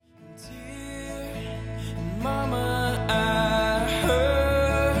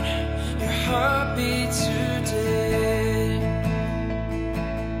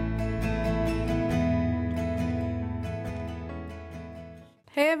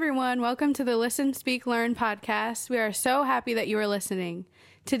everyone. Welcome to the Listen, Speak, Learn podcast. We are so happy that you are listening.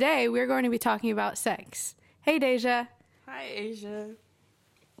 Today, we're going to be talking about sex. Hey, Deja. Hi, Asia.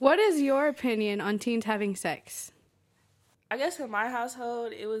 What is your opinion on teens having sex? I guess in my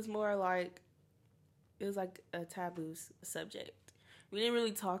household, it was like a taboo subject. We didn't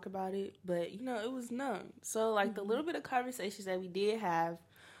really talk about it, but, it was known. So, the little bit of conversations that we did have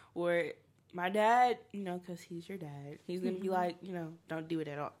were my dad, because he's your dad, he's going to be like, don't do it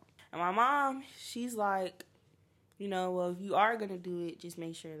at all. And my mom, she's like, well, if you are going to do it, just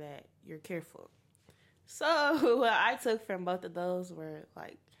make sure that you're careful. So what I took from both of those were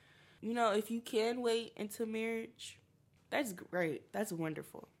if you can wait until marriage, that's great. That's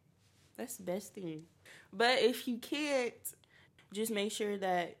wonderful. That's the best thing. But if you can't, just make sure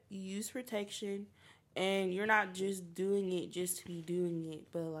that you use protection and you're not just doing it just to be doing it,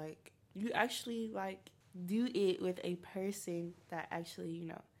 but you actually do it with a person that actually,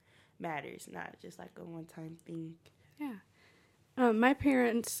 matters, not just a one-time thing. Yeah. My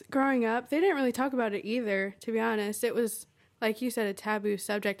parents, growing up, they didn't really talk about it either, to be honest. It was, like you said, a taboo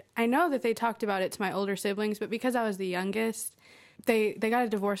subject. I know that they talked about it to my older siblings, but because I was the youngest, they got a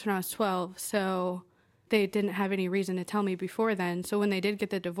divorce when I was 12, so they didn't have any reason to tell me before then. So when they did get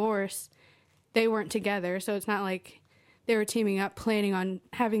the divorce, they weren't together, so it's not like they were teaming up, planning on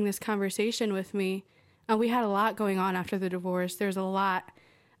having this conversation with me. We had a lot going on after the divorce. There's a lot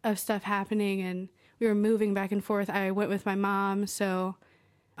of stuff happening, and we were moving back and forth. I went with my mom, so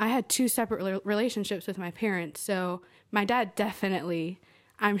I had two separate relationships with my parents. So my dad definitely,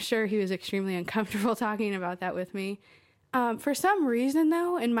 I'm sure he was extremely uncomfortable talking about that with me. For some reason,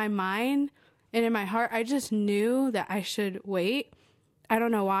 though, in my mind and in my heart, I just knew that I should wait. I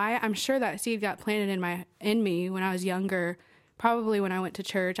don't know why. I'm sure that seed got planted in me when I was younger, probably when I went to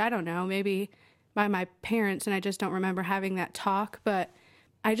church. I don't know, maybe by my parents, and I just don't remember having that talk. But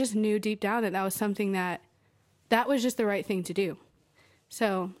I just knew deep down that was something that was just the right thing to do.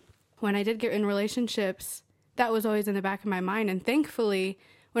 So when I did get in relationships, that was always in the back of my mind. And thankfully,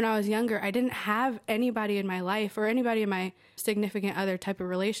 when I was younger, I didn't have anybody in my life or anybody in my significant other type of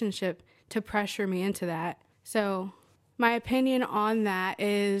relationship to pressure me into that. So my opinion on that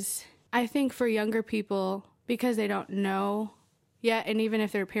is, I think for younger people, because they don't know yet, and even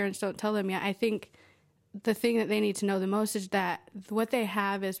if their parents don't tell them yet, I think the thing that they need to know the most is that what they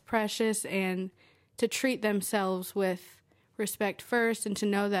have is precious, and to treat themselves with respect first, and to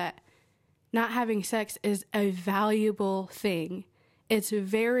know that not having sex is a valuable thing. It's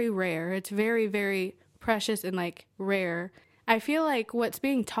very rare. It's very, very precious and rare. I feel like what's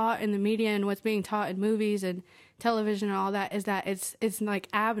being taught in the media and what's being taught in movies and television and all that is that it's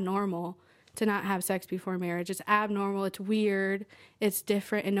abnormal to not have sex before marriage. It's abnormal, it's weird, it's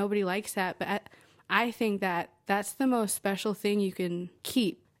different, and nobody likes that. But I think that that's the most special thing you can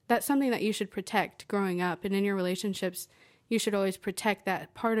keep. That's something that you should protect growing up, and in your relationships, you should always protect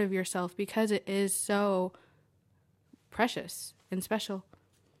that part of yourself because it is so precious and special.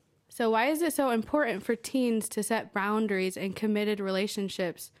 So why is it so important for teens to set boundaries in committed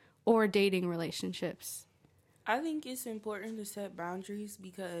relationships or dating relationships? I think it's important to set boundaries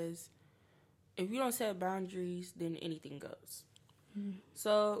because if you don't set boundaries, then anything goes.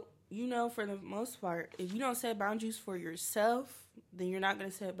 So, for the most part, if you don't set boundaries for yourself, then you're not going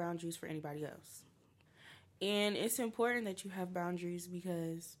to set boundaries for anybody else. And it's important that you have boundaries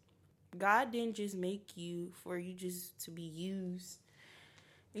because God didn't just make you for you just to be used,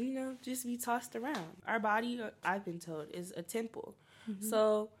 just be tossed around. Our body, I've been told, is a temple. Mm-hmm.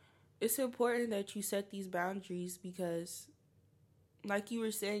 So it's important that you set these boundaries because, like you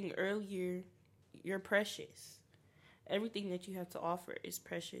were saying earlier, you're precious. Everything that you have to offer is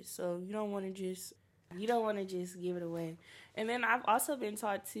precious. So you don't want to just give it away. And then I've also been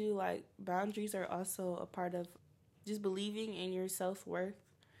taught too, boundaries are also a part of just believing in your self-worth.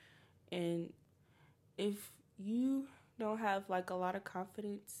 And if you don't have a lot of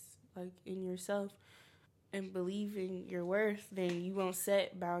confidence in yourself and believe in your worth, then you won't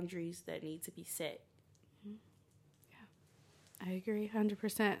set boundaries that need to be set. Yeah, I agree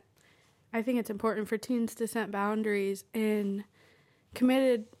 100%. I think it's important for teens to set boundaries in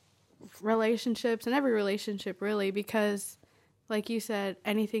committed relationships and every relationship really, because like you said,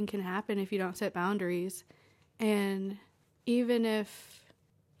 anything can happen if you don't set boundaries. And even if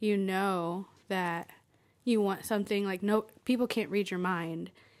you know that you want something, no, people can't read your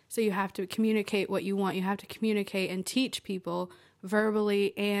mind. So you have to communicate what you want. You have to communicate and teach people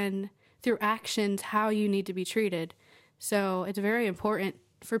verbally and through actions how you need to be treated. So it's very important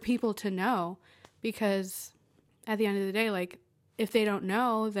for people to know, because at the end of the day, if they don't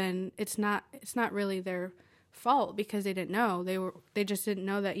know, then it's not really their fault because they didn't know. They just didn't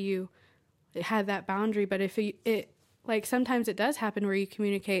know that you had that boundary. But if it like sometimes it does happen where you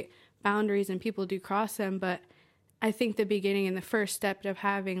communicate boundaries and people do cross them, but I think the beginning and the first step of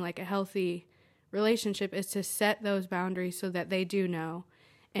having like a healthy relationship is to set those boundaries so that they do know.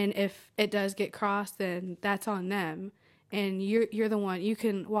 And if it does get crossed, then that's on them. And you're the one, you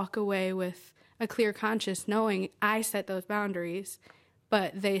can walk away with a clear conscience knowing I set those boundaries,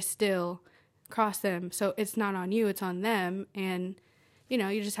 but they still cross them. So it's not on you, it's on them. And,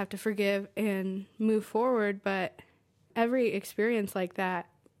 you just have to forgive and move forward. But every experience like that,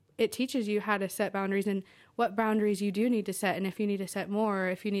 it teaches you how to set boundaries and what boundaries you do need to set, and if you need to set more, or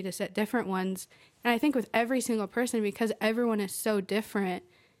if you need to set different ones. And I think with every single person, because everyone is so different,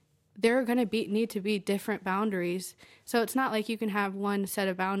 there are going to need to be different boundaries. So it's not like you can have one set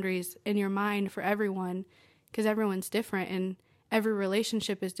of boundaries in your mind for everyone, because everyone's different and every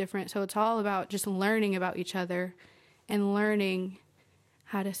relationship is different. So it's all about just learning about each other and learning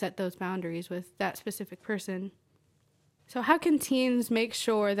how to set those boundaries with that specific person. So how can teens make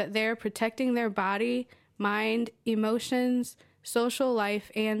sure that they're protecting their body, mind, emotions, social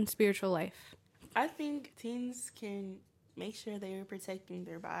life, and spiritual life? I think teens can make sure they're protecting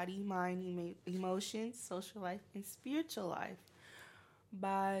their body, mind, emotions, social life, and spiritual life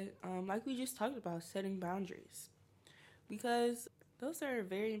by, like we just talked about, setting boundaries. Because those are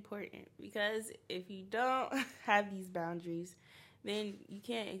very important. Because if you don't have these boundaries, then you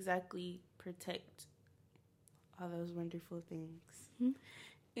can't exactly protect all those wonderful things. Mm-hmm.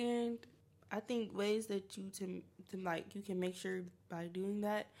 And I think ways that you can make sure by doing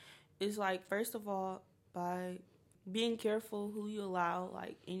that is like, first of all, by being careful who you allow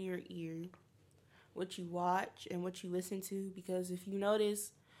like in your ear, what you watch and what you listen to. Because if you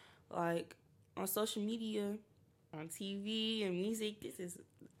notice, like on social media, on TV and music, this is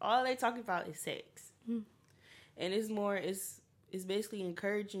all they talk about is sex. Mm-hmm. And it's basically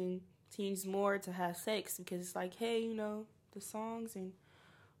encouraging teens more to have sex, because it's like, hey, the songs and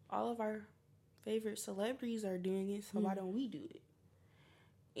all of our favorite celebrities are doing it, so why don't we do it?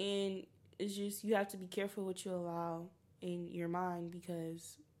 And it's just, you have to be careful what you allow in your mind,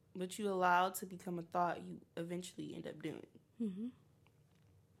 because what you allow to become a thought, you eventually end up doing. Mm-hmm.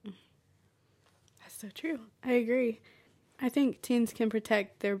 That's so true. I agree. I think teens can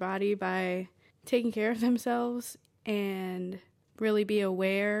protect their body by taking care of themselves and really be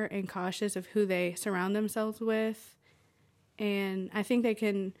aware and cautious of who they surround themselves with. And I think they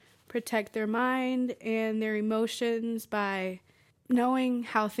can protect their mind and their emotions by knowing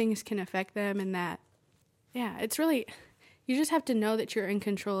how things can affect them, and that, it's really, you just have to know that you're in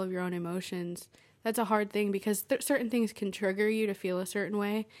control of your own emotions. That's a hard thing, because certain things can trigger you to feel a certain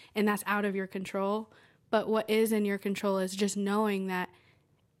way, and that's out of your control. But what is in your control is just knowing that,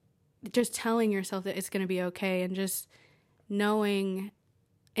 just telling yourself that it's going to be okay, and just knowing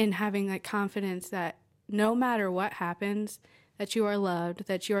and having like confidence that no matter what happens, that you are loved,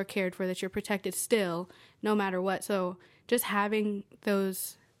 that you are cared for, that you're protected still, no matter what. So just having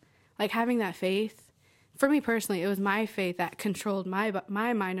those, like having that faith, for me personally, it was my faith that controlled my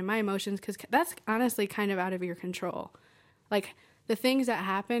mind and my emotions, because that's honestly kind of out of your control. Like the things that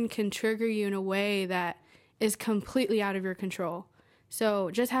happen can trigger you in a way that is completely out of your control.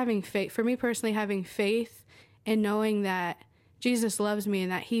 So just having faith, for me personally, having faith and knowing that Jesus loves me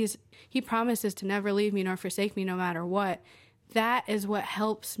and that he promises to never leave me nor forsake me no matter what, that is what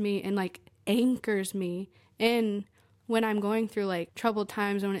helps me and like anchors me in when I'm going through like troubled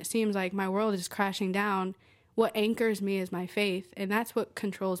times, when it seems like my world is crashing down. What anchors me is my faith, and that's what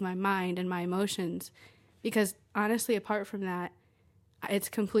controls my mind and my emotions, because honestly, apart from that, it's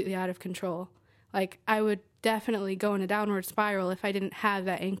completely out of control. Like I would definitely go in a downward spiral if I didn't have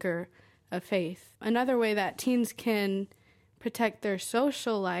that anchor of faith. Another way that teens can protect their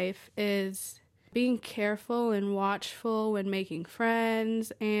social life is being careful and watchful when making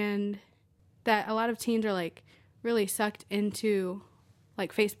friends, and that a lot of teens are like really sucked into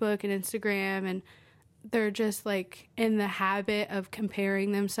like Facebook and Instagram, and they're just like in the habit of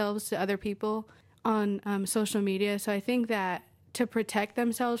comparing themselves to other people on social media. So I think that to protect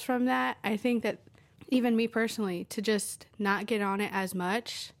themselves from that, I think that even me personally, to just not get on it as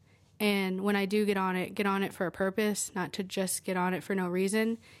much. And when I do get on it for a purpose, not to just get on it for no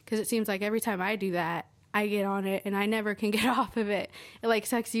reason. Because it seems like every time I do that, I get on it and I never can get off of it. It like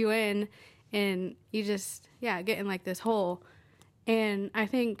sucks you in and you just, get in like this hole. And I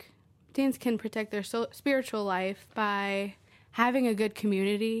think teens can protect their spiritual life by having a good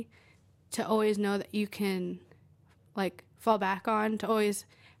community, to always know that you can like fall back on, to always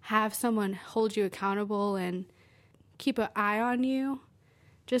have someone hold you accountable and keep an eye on you.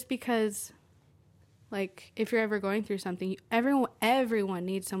 Just because Like, if you're ever going through something, everyone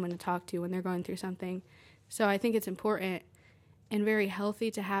needs someone to talk to when they're going through something. So I think it's important and very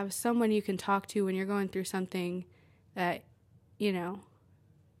healthy to have someone you can talk to when you're going through something that, you know,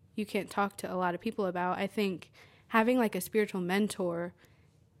 you can't talk to a lot of people about. I think having like a spiritual mentor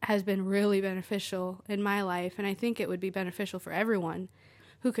has been really beneficial in my life, and I think it would be beneficial for everyone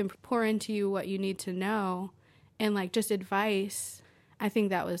who can pour into you what you need to know and like just advice. I think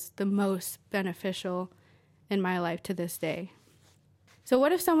that was the most beneficial in my life to this day. So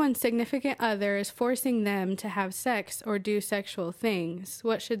what if someone's significant other is forcing them to have sex or do sexual things?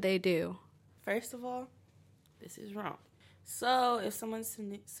 What should they do? First of all, this is wrong. So if someone's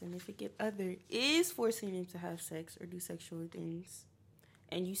significant other is forcing them to have sex or do sexual things,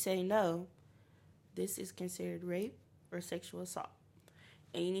 and you say no, this is considered rape or sexual assault.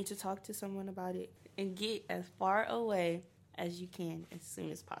 And you need to talk to someone about it and get as far away as you can as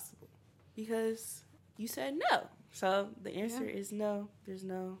soon as possible. Because you said no. So the answer is no. There's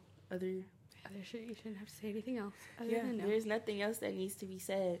no other... You shouldn't have to say anything else other than no. There's nothing else that needs to be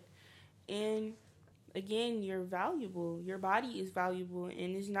said. And again, you're valuable. Your body is valuable,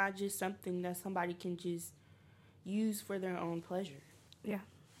 and it's not just something that somebody can just use for their own pleasure. Yeah.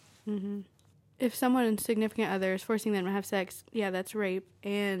 Mm-hmm. If someone's significant other is forcing them to have sex, that's rape.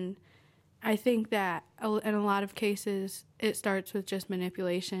 And I think that in a lot of cases, it starts with just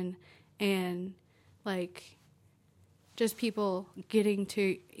manipulation and, like, just people getting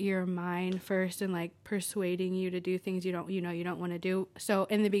to your mind first and, like, persuading you to do things you don't want to do. So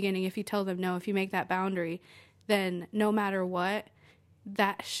in the beginning, if you tell them no, if you make that boundary, then no matter what,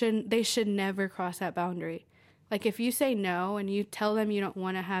 they should never cross that boundary. Like, if you say no and you tell them you don't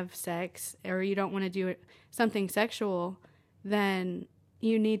want to have sex or you don't want to do something sexual, then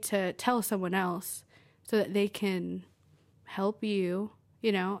you need to tell someone else so that they can help you,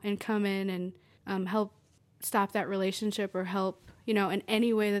 and come in and help stop that relationship or help, in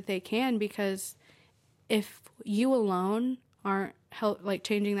any way that they can. Because if you alone aren't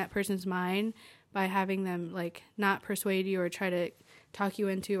changing that person's mind by having them, like, not persuade you or try to talk you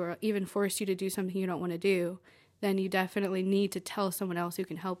into or even force you to do something you don't want to do, then you definitely need to tell someone else who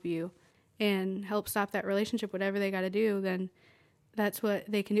can help you and help stop that relationship, whatever they got to do. Then that's what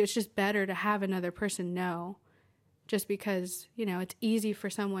they can do. It's just better to have another person know, just because, it's easy for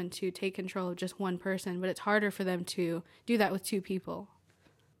someone to take control of just one person, but it's harder for them to do that with two people.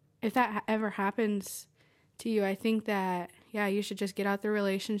 If that ever happens to you, I think that, you should just get out the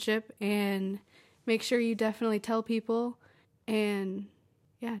relationship and make sure you definitely tell people, and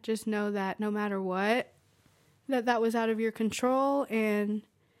just know that no matter what, that was out of your control, and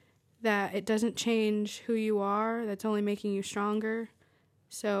that it doesn't change who you are. That's only making you stronger.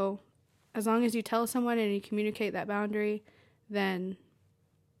 So as long as you tell someone and you communicate that boundary, then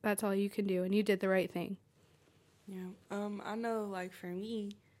that's all you can do, and you did the right thing. I know, like, for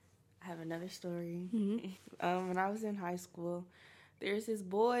me, I have another story. Mm-hmm. When I was in high school, there's this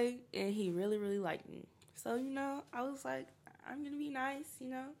boy, and he really, really liked me. So, I was like, I'm going to be nice, I'm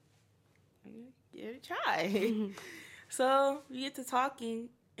going to give it a try. Mm-hmm. So we get to talking,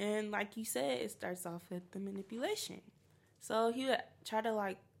 and like you said, it starts off with the manipulation. So he would try to,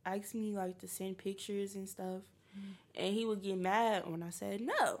 like, ask me, like, to send pictures and stuff, and he would get mad when I said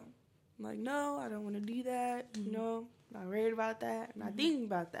no. I'm like, no, I don't want to do that, I'm not worried about that, I'm not thinking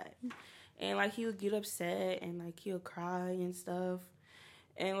about that. And, like, he would get upset, and, like, he'll cry and stuff,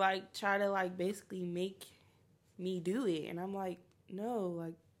 and, like, try to, like, basically make me do it. And I'm like, no,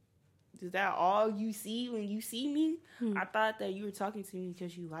 like, is that all you see when you see me? Mm-hmm. I thought that you were talking to me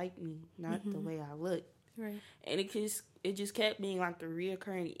because you like me, not the way I look. Right. And it just kept being, like, a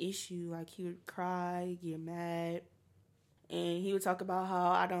reoccurring issue. Like, he would cry, get mad, and he would talk about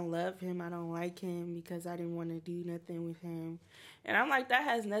how I don't love him, I don't like him because I didn't want to do nothing with him. And I'm like, that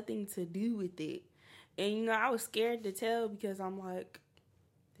has nothing to do with it. And, I was scared to tell because I'm like,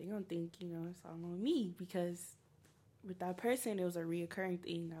 they're going to think, it's all on me, because with that person, it was a reoccurring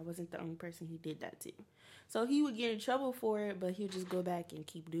thing. I wasn't the only person he did that to. So he would get in trouble for it, but he would just go back and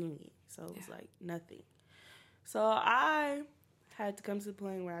keep doing it. So it was like nothing. So I had to come to the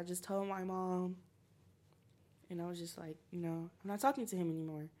point where I just told my mom, and I was just like, I'm not talking to him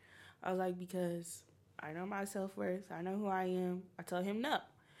anymore. I was like, because I know my self-worth, I know who I am. I told him no.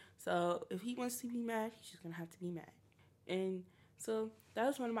 So if he wants to be mad, he's just going to have to be mad. And so that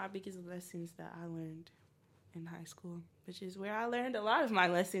was one of my biggest lessons that I learned in high school, which is where I learned a lot of my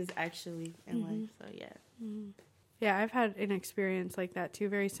lessons actually in life. So yeah, I've had an experience like that too,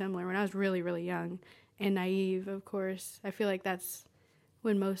 very similar, when I was really, really young and naive. Of course, I feel like that's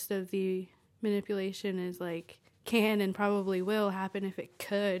when most of the manipulation is, like, can and probably will happen if it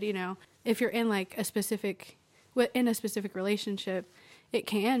could, if you're in like in a specific relationship, it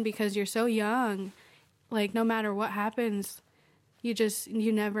can, because you're so young. Like, no matter what happens, you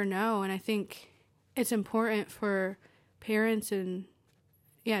never know. And I think it's important for parents and,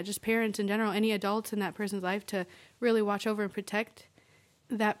 just parents in general, any adults in that person's life, to really watch over and protect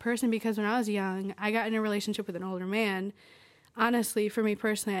that person. Because when I was young, I got in a relationship with an older man. Honestly, for me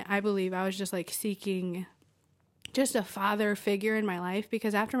personally, I believe I was just like seeking just a father figure in my life,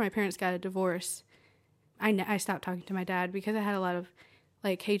 because after my parents got a divorce, I stopped talking to my dad because I had a lot of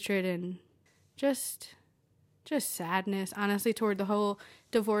like hatred and just sadness, honestly, toward the whole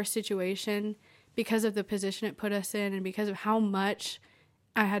divorce situation, because of the position it put us in and because of how much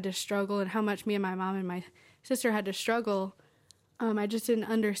I had to struggle and how much me and my mom and my sister had to struggle. I just didn't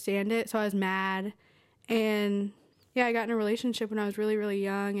understand it, so I was mad. And I got in a relationship when I was really, really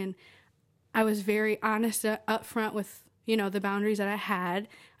young, and I was very honest up front with, the boundaries that I had.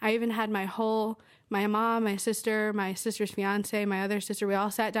 I even had my mom, my sister's fiance, my other sister, we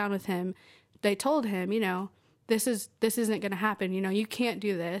all sat down with him. They told him, this isn't going to happen. You can't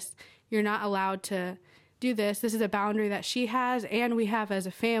do this. You're not allowed to do this. This is a boundary that she has and we have as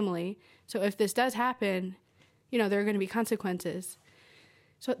a family. So if this does happen, there are going to be consequences.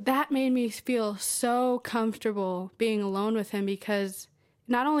 So that made me feel so comfortable being alone with him, because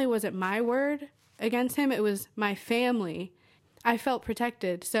not only was it my word against him, it was my family. I felt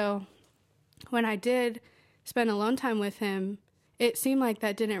protected. So when I did spend alone time with him, it seemed like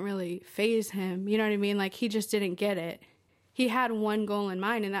that didn't really faze him. You know what I mean? Like, he just didn't get it. He had one goal in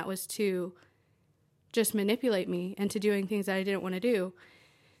mind, and that was to just manipulate me into doing things that I didn't want to do.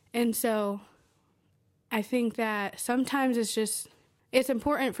 And so I think that sometimes it's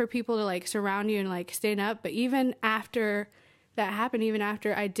important for people to like surround you and like stand up. But even after that happened, even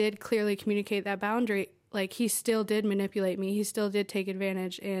after I did clearly communicate that boundary, like, he still did manipulate me. He still did take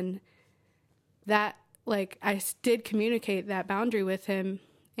advantage. And that, like, I did communicate that boundary with him.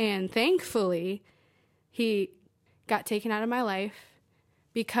 And thankfully, he got taken out of my life,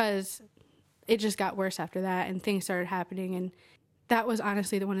 because it just got worse after that and things started happening. And that was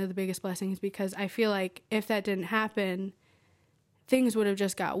honestly one of the biggest blessings, because I feel like if that didn't happen, things would have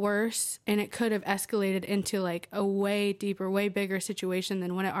just got worse, and it could have escalated into like a way deeper, way bigger situation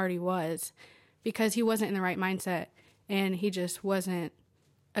than what it already was, because he wasn't in the right mindset, and he just wasn't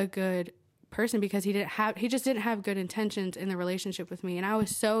a good person, because he just didn't have good intentions in the relationship with me. And I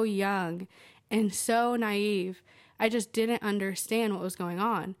was so young and so naive. I just didn't understand what was going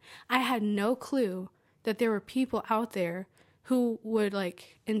on. I had no clue that there were people out there who would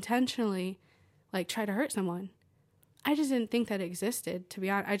like intentionally like try to hurt someone. I just didn't think that existed, to be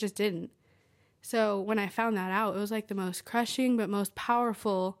honest. I just didn't. So when I found that out, it was like the most crushing but most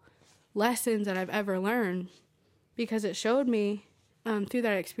powerful lessons that I've ever learned, because it showed me through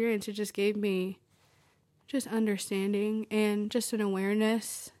that experience, it just gave me just understanding and just an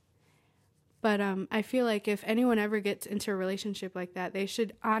awareness. But I feel like if anyone ever gets into a relationship like that, they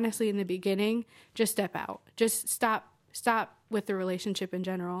should honestly, in the beginning, just step out. Just stop with the relationship in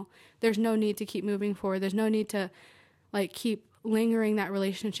general. There's no need to keep moving forward. There's no need to like keep lingering that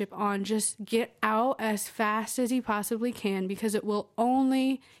relationship on. Just get out as fast as you possibly can, because it will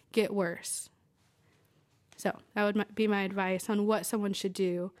only get worse. So that would be my advice on what someone should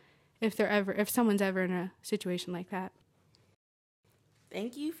do if someone's ever in a situation like that.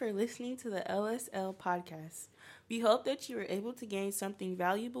 Thank you for listening to the LSL podcast. We hope that you were able to gain something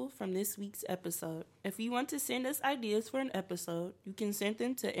valuable from this week's episode. If you want to send us ideas for an episode, you can send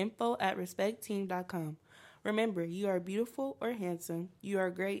them to info@respectteam.com. Remember, you are beautiful or handsome, you are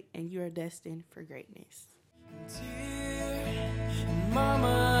great, and you are destined for greatness. Dear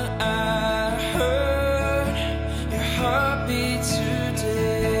Mama, I heard your heartbeat too.